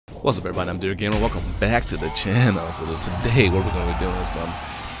What's up, everybody? I'm Dear Gamer. Welcome back to the channel. So today what we're going to be doing is some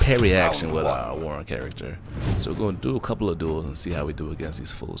parry action with our Warden character. So we're going to do a couple of duels and see how we do against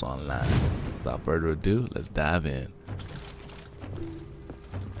these fools online. Without further ado, let's dive in.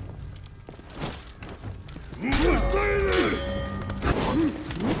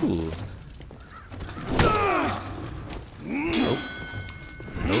 Ooh. Nope.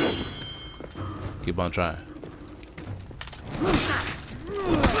 Nope. Keep on trying.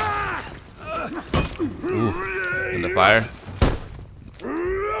 Ooh, in the fire.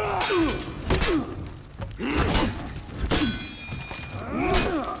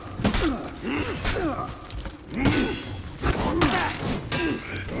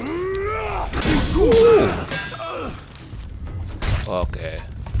 Okay,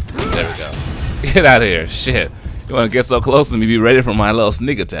 there we go. Get out of here, shit. You want to get so close to me, be ready for my little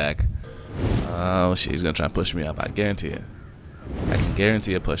sneak attack. Oh shit, he's gonna try and push me up. I guarantee it. I can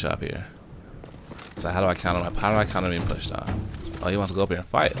guarantee a push up here. So how do I counter being pushed off? Oh, he wants to go up here and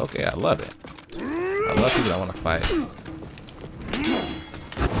fight. Okay, I love it. I love people that want to fight.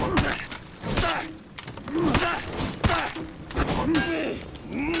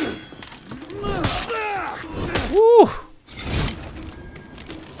 Woo!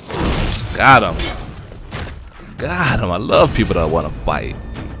 Got him. Got him. I love people that want to fight.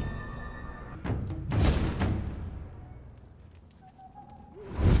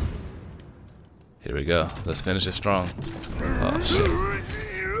 Here we go. Let's finish it strong. Oh shit.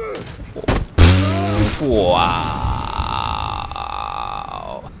 Wow.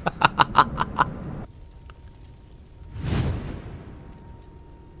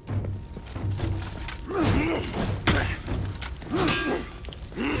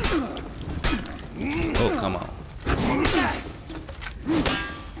 Oh, come on.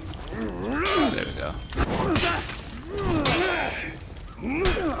 There we go.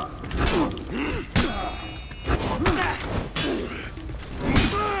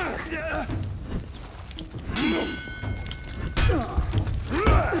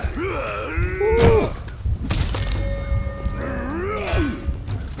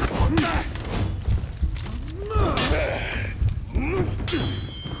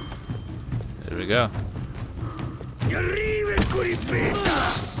 There we go.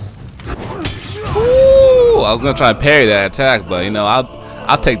 Ooh, I was gonna try and parry that attack, but you know,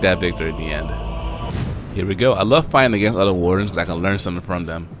 I'll take that victory in the end. Here we go. I love fighting against other wardens because I can learn something from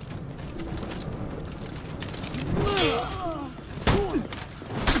them.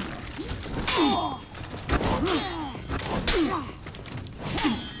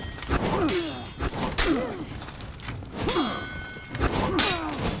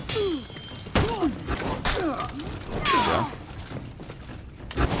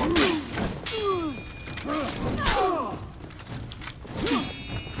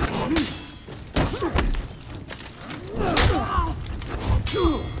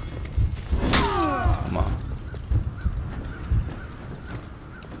 Come on.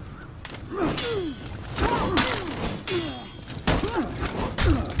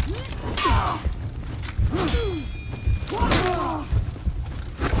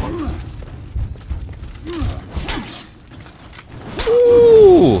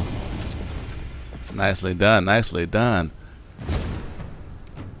 Ooh. Nicely done, nicely done.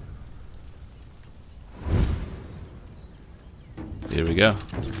 Here we go.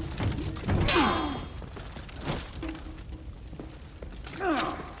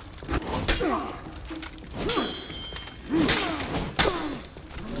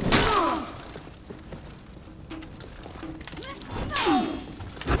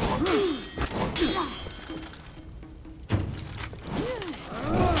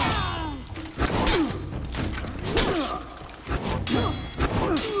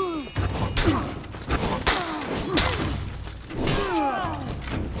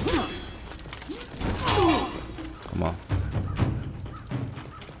 Come on.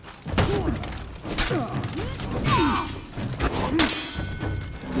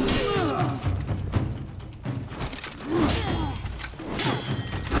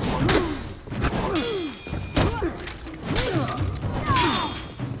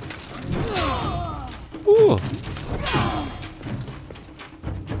 Ooh.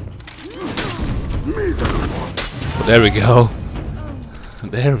 Well, there we go.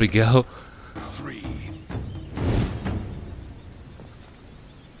 There we go.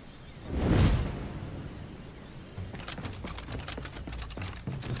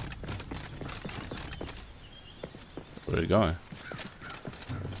 Where are you going?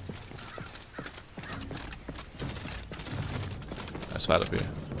 Let's fight up here.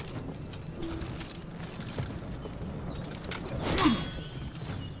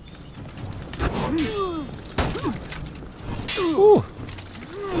 Ooh.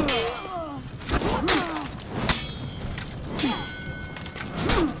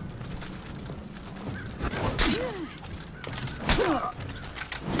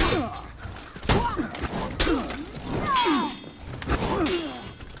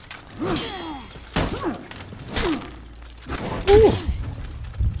 Ooh.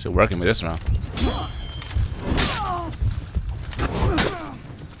 Should work me this round.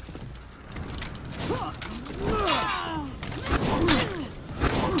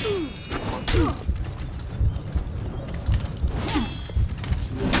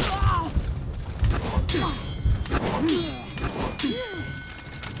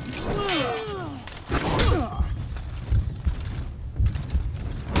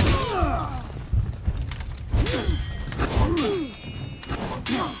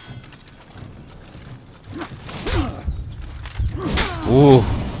 Ooh.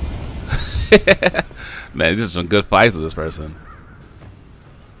 Man, just some good fights with this person.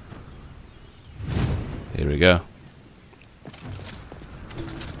 Here we go.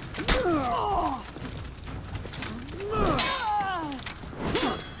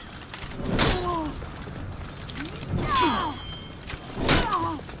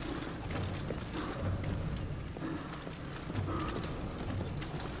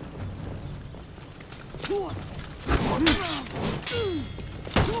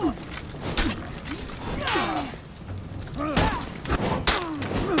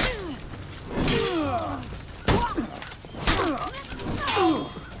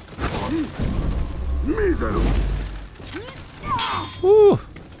 Woo.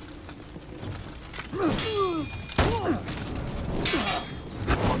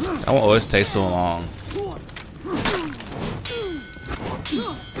 That won't always take so long.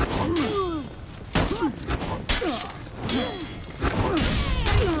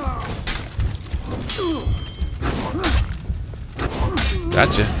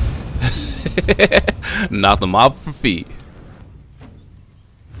 Gotcha. Knock them off for feet.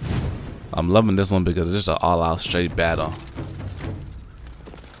 I'm loving this one because it's just an all-out straight battle.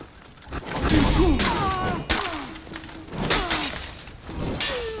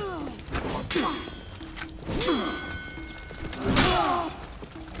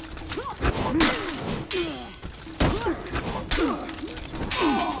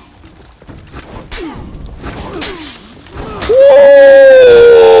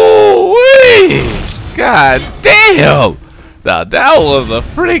 Woo-wee! God damn! Now that was a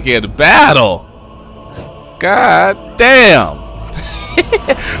freaking battle. God damn.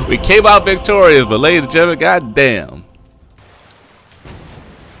 We came out victorious, but ladies and gentlemen, god damn.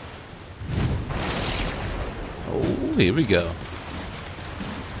 Oh, here we go.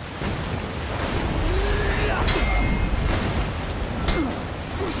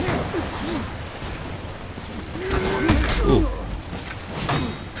 Ooh.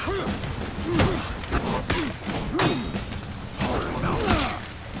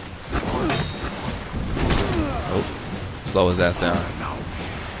 Slow his ass down.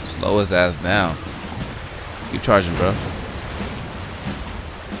 Slow his ass down. Keep charging, bro.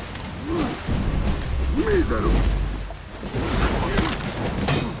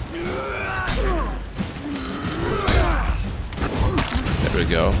 There we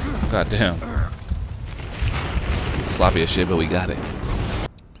go. God damn. Sloppy as shit, but we got it.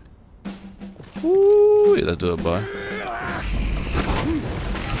 Woo! Let's do it, boy.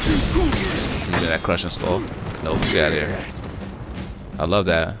 Give me that crushing skull. Nope, get out of here. I love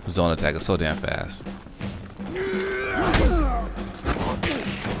that zone attack. It's so damn fast.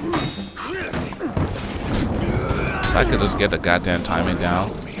 If I could just get the goddamn timing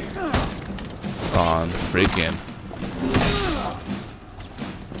down on freaking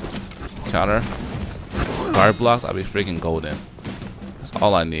counter guard blocks, I'll be freaking golden. That's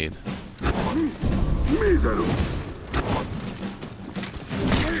all I need.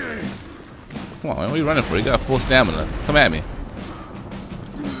 Come on, man, what are you running for? You got full stamina. Come at me.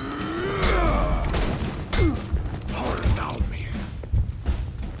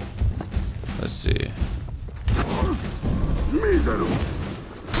 Let's see.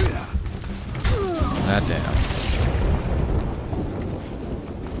 God damn.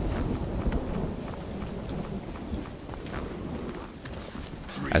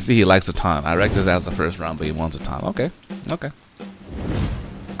 I see he likes a taunt. I wrecked his ass the first round, but he wants a taunt. Okay. Okay.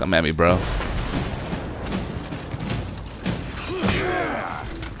 Come at me, bro.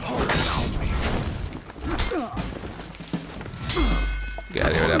 Get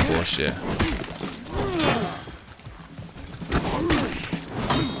out of here with that bullshit.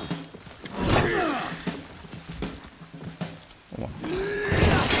 Come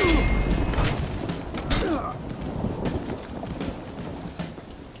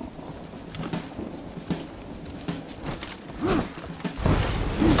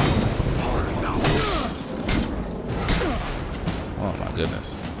my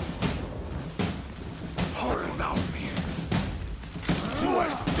goodness.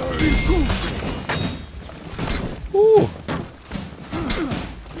 Ooh.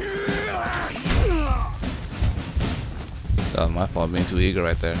 That was my fault being too eager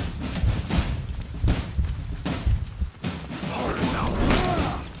right there.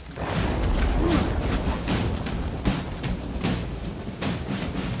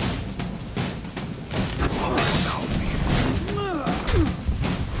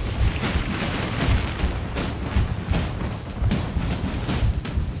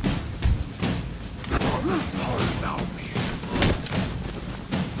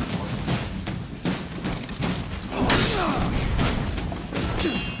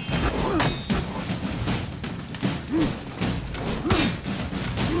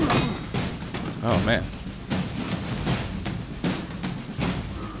 Oh man.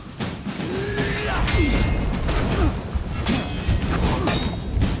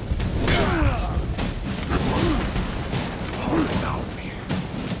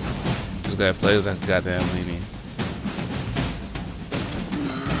 This guy plays like a goddamn weenie.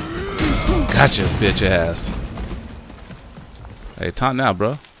 Gotcha, bitch ass. Hey, taunt now,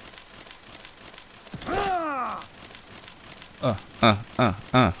 bro.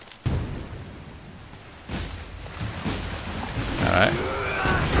 Alright.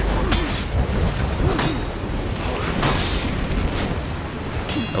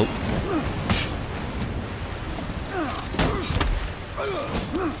 Nope.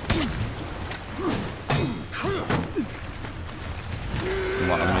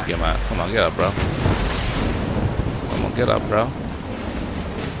 Come on, let me get my. Come on, get up, bro. Come on, get up, bro.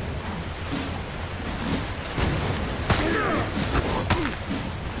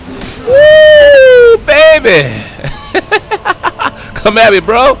 Woo, baby! Come at me,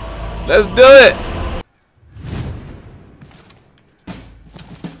 bro. Let's do it.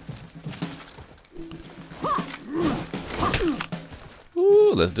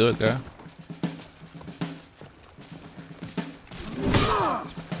 Ooh, let's do it, girl.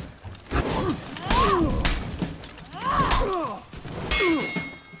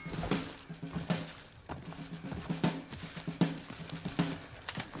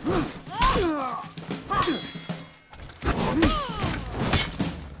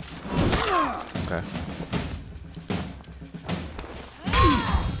 Okay.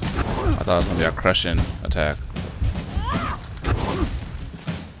 I thought it was gonna be a crushing attack.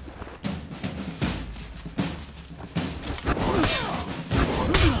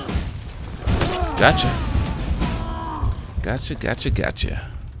 Gotcha. Gotcha, gotcha,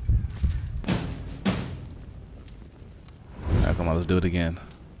 gotcha. Alright, come on, let's do it again.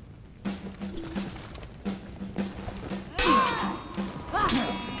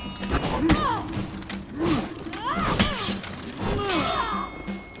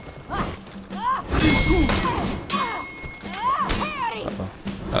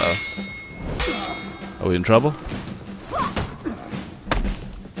 Are we in trouble?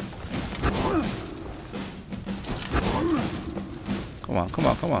 Come on, come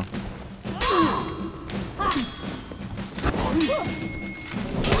on, come on.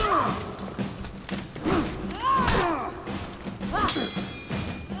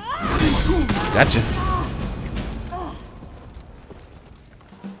 Gotcha.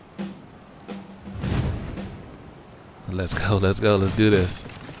 Let's go, let's go, let's do this.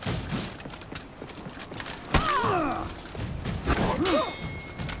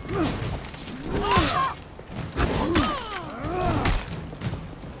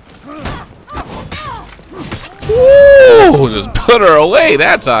 Ooh, just put her away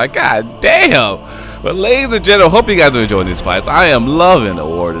that time. God damn. But ladies and gentlemen, hope you guys are enjoying these fights. I am loving the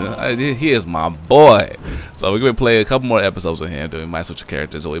Warden. He is my boy. So we're going to play a couple more episodes with him. We might switch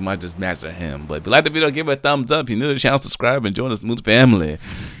characters or we might just master him. But if you like the video, give it a thumbs up. If you're new to the channel, subscribe and join the smooth family.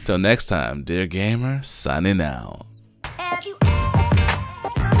 Till next time, dear gamer, signing out.